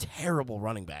 Buffalo has terrible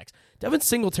running backs. Devin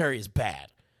Singletary is bad.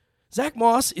 Zach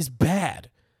Moss is bad.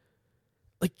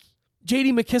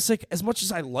 J.D. McKissick, as much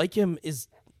as I like him, is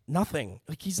nothing.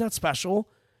 He's not special.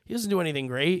 He doesn't do anything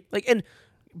great. And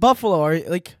Buffalo,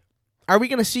 are we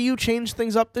going to see you change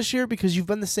things up this year? Because you've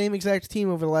been the same exact team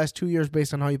over the last 2 years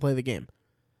based on how you play the game.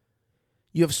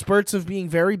 You have spurts of being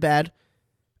very bad,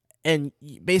 and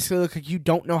you basically look like you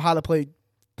don't know how to play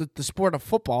the sport of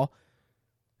football.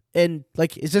 And,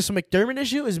 is this a McDermott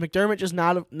issue? Is McDermott just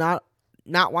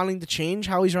not wanting to change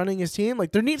how he's running his team?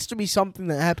 There needs to be something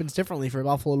that happens differently for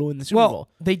Buffalo to win the Super Bowl.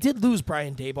 They did lose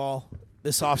Brian Daboll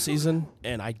this offseason,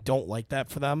 and I don't like that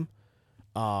for them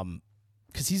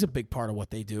because he's a big part of what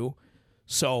they do.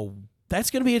 So that's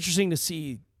going to be interesting to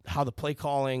see how the play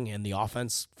calling and the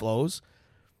offense flows.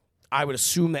 I would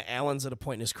assume that Allen's at a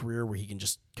point in his career where he can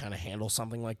just kind of handle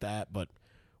something like that, but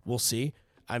we'll see.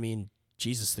 I mean,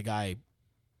 Jesus, the guy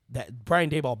that Brian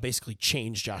Daboll basically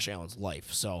changed Josh Allen's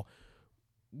life. So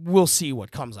we'll see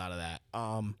what comes out of that.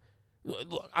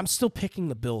 Look, I'm still picking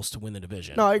the Bills to win the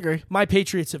division. No, I agree. My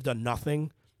Patriots have done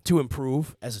nothing to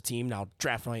improve as a team. Now,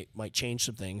 draft might change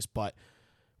some things, but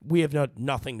we have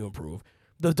nothing to improve.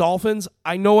 The Dolphins,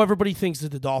 I know everybody thinks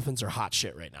that the Dolphins are hot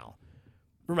shit right now.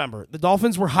 Remember, the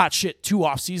Dolphins were hot shit 2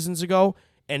 off seasons ago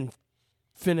and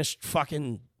finished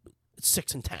fucking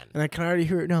 6-10. And I can already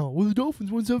hear it now. Well, the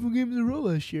Dolphins won 7 games in a row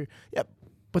last year. Yep.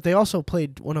 But they also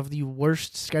played one of the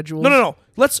worst schedules. No.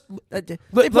 Let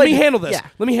me handle this. Yeah.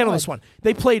 Let me handle this one.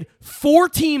 They played 4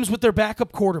 teams with their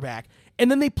backup quarterback,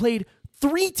 and then they played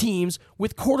 3 teams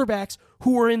with quarterbacks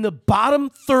who were in the bottom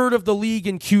third of the league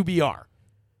in QBR.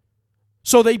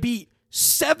 So they beat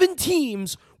 7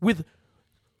 teams with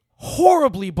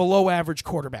horribly below average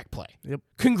quarterback play. Yep.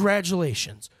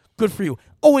 Congratulations. Good for you.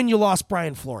 Oh, and you lost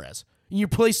Brian Flores. And you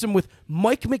replaced him with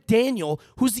Mike McDaniel,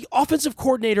 who's the offensive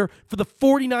coordinator for the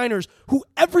 49ers, who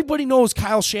everybody knows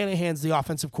Kyle Shanahan's the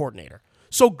offensive coordinator.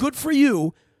 So good for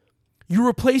you. You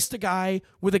replaced a guy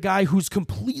with a guy who's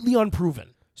completely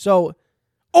unproven. So,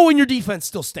 and your defense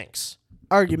still stinks.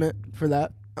 argument for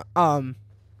that.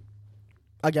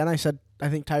 Again, I said I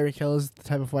think Tyreek Hill is the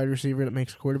type of wide receiver that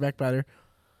makes a quarterback better.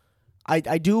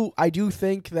 I do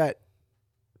think that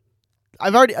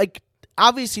I've already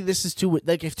obviously this is Tua.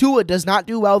 If Tua does not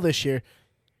do well this year,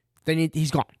 then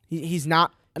he's gone. He's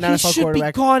not an NFL quarterback. He should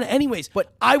be gone anyways.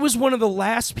 But I was one of the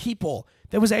last people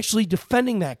that was actually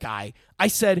defending that guy. I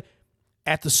said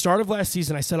at the start of last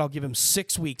season, I said I'll give him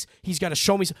 6 weeks. He's got to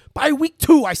show me. By week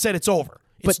 2, I said it's over.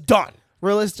 It's done.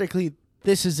 Realistically,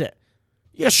 this is it.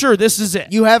 Yeah, sure, this is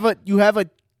it. You have a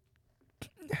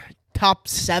top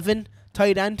 7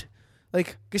 tight end.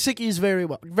 Gesicki is very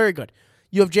good.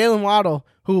 You have Jalen Waddle,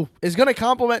 who is going to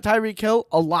complement Tyreek Hill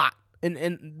a lot.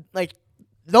 And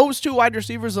those 2 wide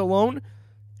receivers alone,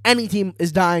 any team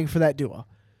is dying for that duo.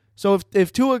 So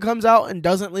if Tua comes out and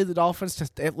doesn't lead the Dolphins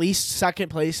to at least second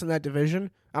place in that division,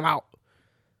 I'm out.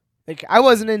 I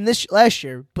wasn't in this last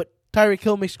year, but Tyreek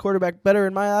Hill makes quarterback better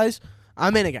in my eyes.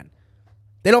 I'm in again.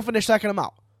 They don't finish second, I'm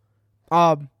out.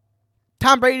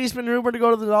 Tom Brady's been rumored to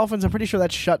go to the Dolphins. I'm pretty sure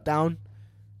that's shut down.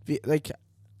 I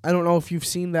don't know if you've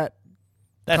seen that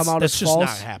come out as false.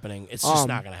 That's just not happening. It's just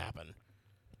not going to happen.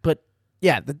 But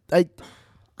yeah,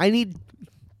 I need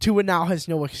Tua now has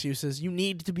no excuses. You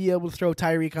need to be able to throw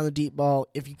Tyreek on the deep ball.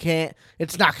 If you can't,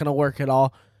 it's not going to work at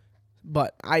all.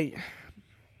 But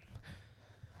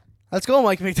let's go,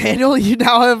 Mike McDaniel. You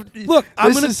now have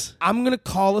I'm gonna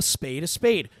call a spade a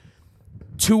spade.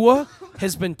 Tua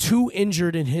has been too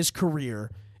injured in his career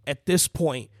at this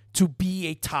point to be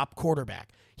a top quarterback.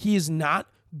 He is not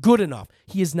good enough.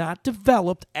 He is not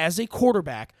developed as a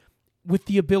quarterback with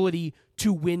the ability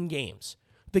to win games.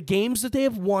 The games that they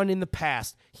have won in the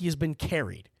past, he has been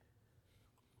carried.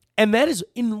 And that is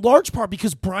in large part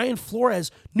because Brian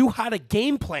Flores knew how to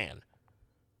game plan.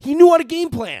 He knew how to game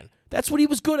plan. That's what he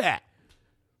was good at.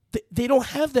 They don't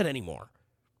have that anymore.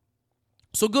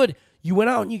 So good. You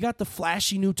went out and you got the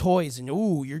flashy new toys and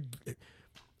you're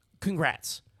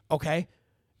congrats. Okay?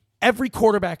 Every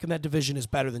quarterback in that division is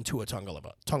better than Tua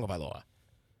Tagovailoa.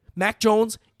 Mac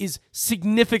Jones is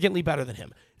significantly better than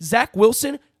him. Zach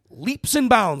Wilson, leaps and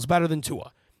bounds better than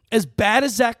Tua. As bad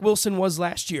as Zach Wilson was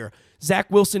last year, Zach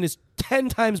Wilson is 10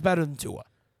 times better than Tua.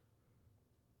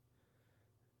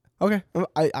 Okay.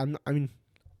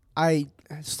 I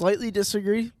slightly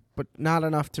disagree, but not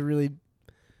enough to really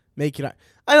make it.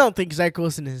 I don't think Zach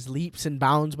Wilson is leaps and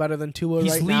bounds better than Tua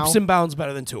He's right now. He's leaps and bounds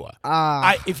better than Tua.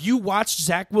 If you watched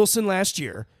Zach Wilson last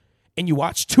year and you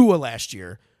watched Tua last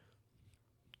year,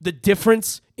 the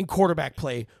difference in quarterback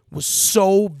play was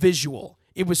so visual.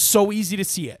 It was so easy to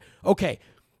see it. Okay,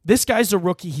 this guy's a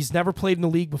rookie. He's never played in the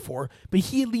league before, but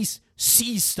he at least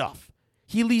sees stuff.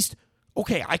 He at least,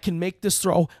 okay, I can make this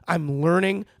throw. I'm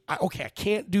learning. I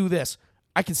can't do this.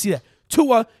 I can see that.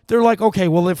 Tua, they're like, okay,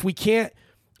 well, if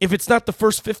it's not the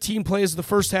first 15 plays of the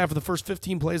first half or the first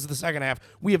 15 plays of the second half,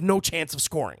 we have no chance of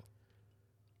scoring.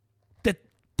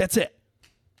 That's it.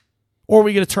 Or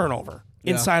we get a turnover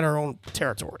inside our own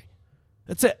territory.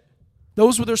 That's it.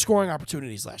 Those were their scoring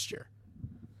opportunities last year.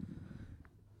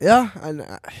 Yeah,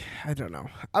 I don't know.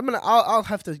 I'll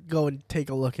have to go and take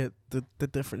a look at the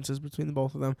differences between the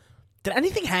both of them. Did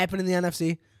anything happen in the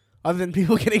NFC other than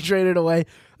people getting traded away?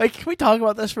 Can we talk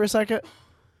about this for a second?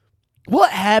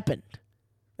 What happened?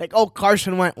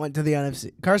 Carson Wentz went to the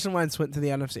NFC. Carson Wentz went to the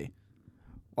NFC.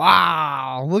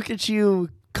 Wow, look at you,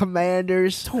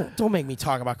 Commanders. Don't make me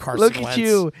talk about Carson Wentz. Look at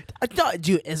you.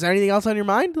 Dude, is there anything else on your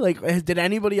mind? Did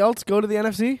anybody else go to the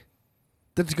NFC?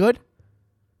 That's good.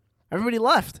 Everybody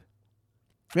left.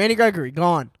 Randy Gregory,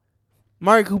 gone.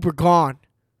 Amari Cooper, gone.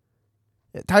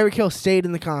 Tyreek Hill stayed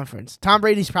in the conference. Tom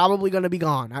Brady's probably going to be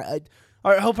gone.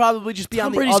 Or he'll probably just be Tom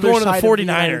on the Brady's other going side to the of the 49ers.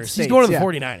 United States. He's going to the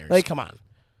 49ers. Come on.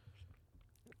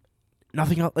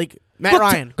 Nothing else. Matt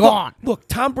Ryan, gone. Look,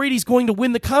 Tom Brady's going to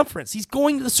win the conference. He's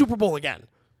going to the Super Bowl again.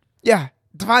 Yeah.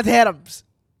 Devontae Adams,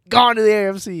 gone to the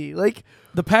AFC.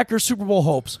 The Packers Super Bowl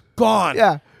hopes, gone.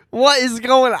 Yeah. What is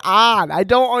going on? I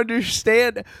don't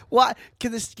understand. What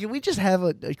can we just have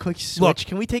a quick switch? Look,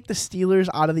 can we take the Steelers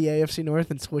out of the AFC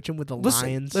North and switch them with the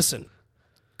Lions? Listen,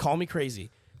 call me crazy.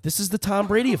 This is the Tom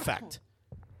Brady effect.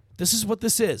 This is what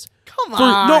this is. Come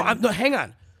on. No, hang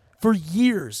on. For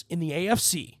years in the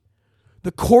AFC,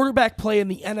 the quarterback play in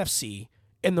the NFC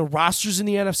and the rosters in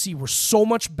the NFC were so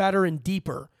much better and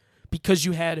deeper because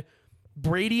you had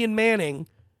Brady and Manning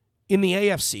in the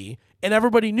AFC, and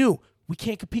everybody knew we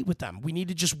can't compete with them. We need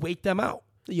to just wait them out.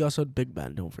 You also had Big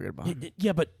Ben. Don't forget about him.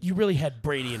 Yeah, but you really had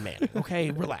Brady and Manning.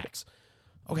 Okay, relax.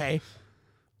 Okay.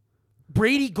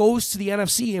 Brady goes to the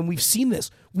NFC, and we've seen this.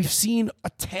 We've seen a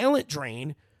talent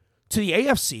drain to the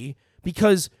AFC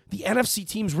because the NFC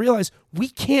teams realize we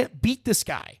can't beat this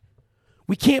guy.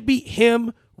 We can't beat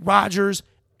him, Rodgers,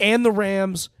 and the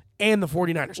Rams, and the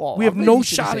 49ers. Well, we have I'm no used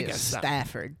to shot say against them.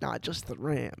 Stafford, not just the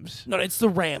Rams. No, it's the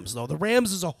Rams, though. The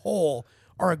Rams as a whole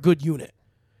are a good unit.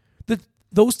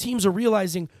 Those teams are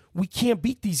realizing we can't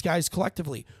beat these guys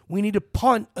collectively. We need to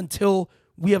punt until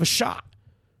we have a shot.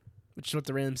 Which is what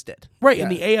the Rams did. Right. Yeah. In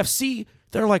the AFC,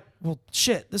 they're like, well,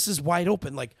 shit, this is wide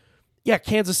open. Like, yeah,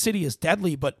 Kansas City is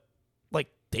deadly, but like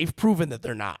they've proven that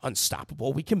they're not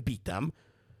unstoppable. We can beat them.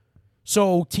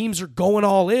 So teams are going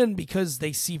all in because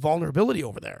they see vulnerability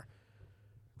over there.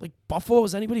 Like Buffalo,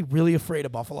 is anybody really afraid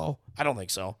of Buffalo? I don't think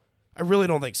so. I really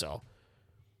don't think so.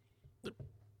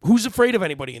 Who's afraid of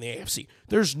anybody in the AFC?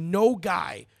 There's no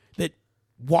guy that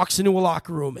walks into a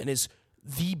locker room and is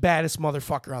the baddest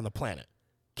motherfucker on the planet.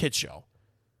 Kid show.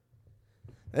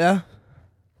 Yeah.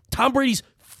 Tom Brady's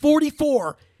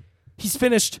 44. He's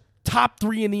finished top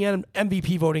 3 in the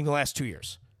MVP voting the last 2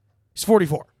 years. He's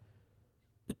 44.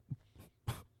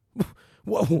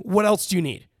 What else do you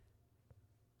need?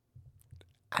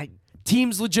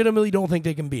 Teams legitimately don't think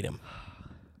they can beat him.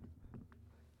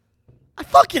 I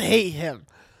fucking hate him.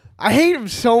 I hate him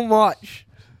so much.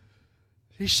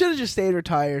 He should have just stayed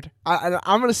retired.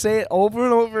 I'm going to say it over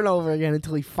and over and over again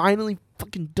until he finally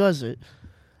fucking does it.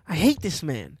 I hate this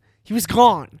man. He was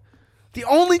gone. The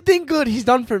only thing good he's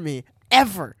done for me,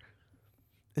 ever,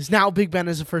 is now Big Ben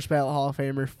is a first ballot Hall of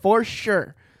Famer, for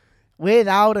sure.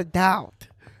 Without a doubt.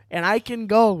 And I can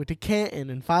go to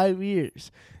Canton in 5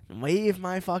 years and wave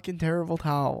my fucking terrible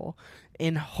towel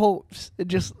in hopes to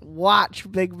just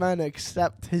watch Big Ben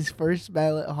accept his first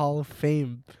ballot Hall of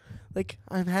Fame. Like,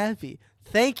 I'm happy.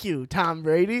 Thank you, Tom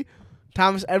Brady.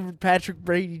 Thomas Edward Patrick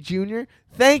Brady Jr.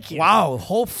 Thank you. Wow,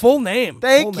 full name.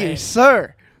 Thank Full you, name.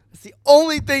 sir. It's the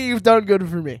only thing you've done good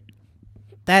for me.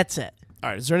 That's it. All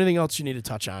right, is there anything else you need to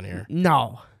touch on here?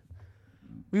 No.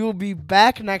 We will be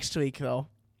back next week, though.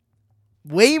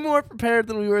 Way more prepared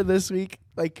than we were this week.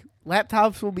 Like,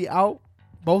 laptops will be out.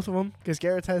 Both of them, because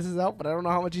Garrett has his out, but I don't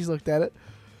know how much he's looked at it.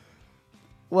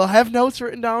 We'll have notes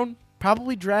written down,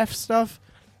 probably draft stuff.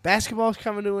 Basketball's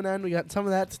coming to an end. We got some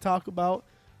of that to talk about.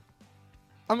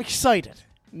 I'm excited.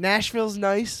 Nashville's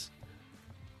nice.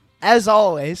 As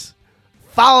always,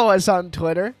 follow us on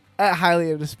Twitter at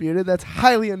Highly Undisputed. That's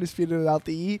Highly Undisputed without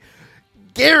the E.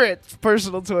 Garrett's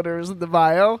personal Twitter is in the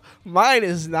bio. Mine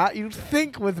is not. You'd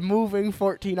think with moving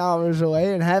 14 hours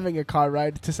away and having a car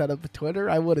ride to set up a Twitter,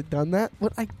 I would have done that,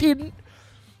 but I didn't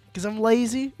because I'm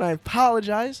lazy, and I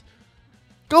apologize.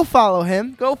 Go follow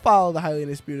him. Go follow the Highly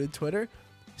Undisputed Twitter.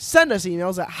 Send us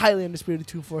emails at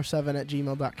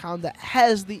highlyundisputed247@gmail.com. That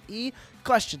has the E.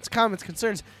 Questions, comments,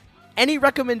 concerns, any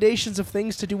recommendations of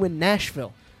things to do in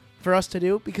Nashville for us to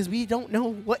do, because we don't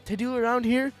know what to do around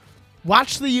here.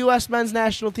 Watch the U.S. men's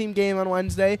national team game on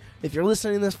Wednesday. If you're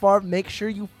listening this far, make sure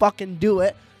you fucking do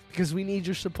it because we need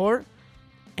your support.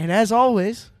 And as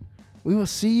always, we will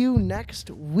see you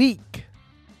next week.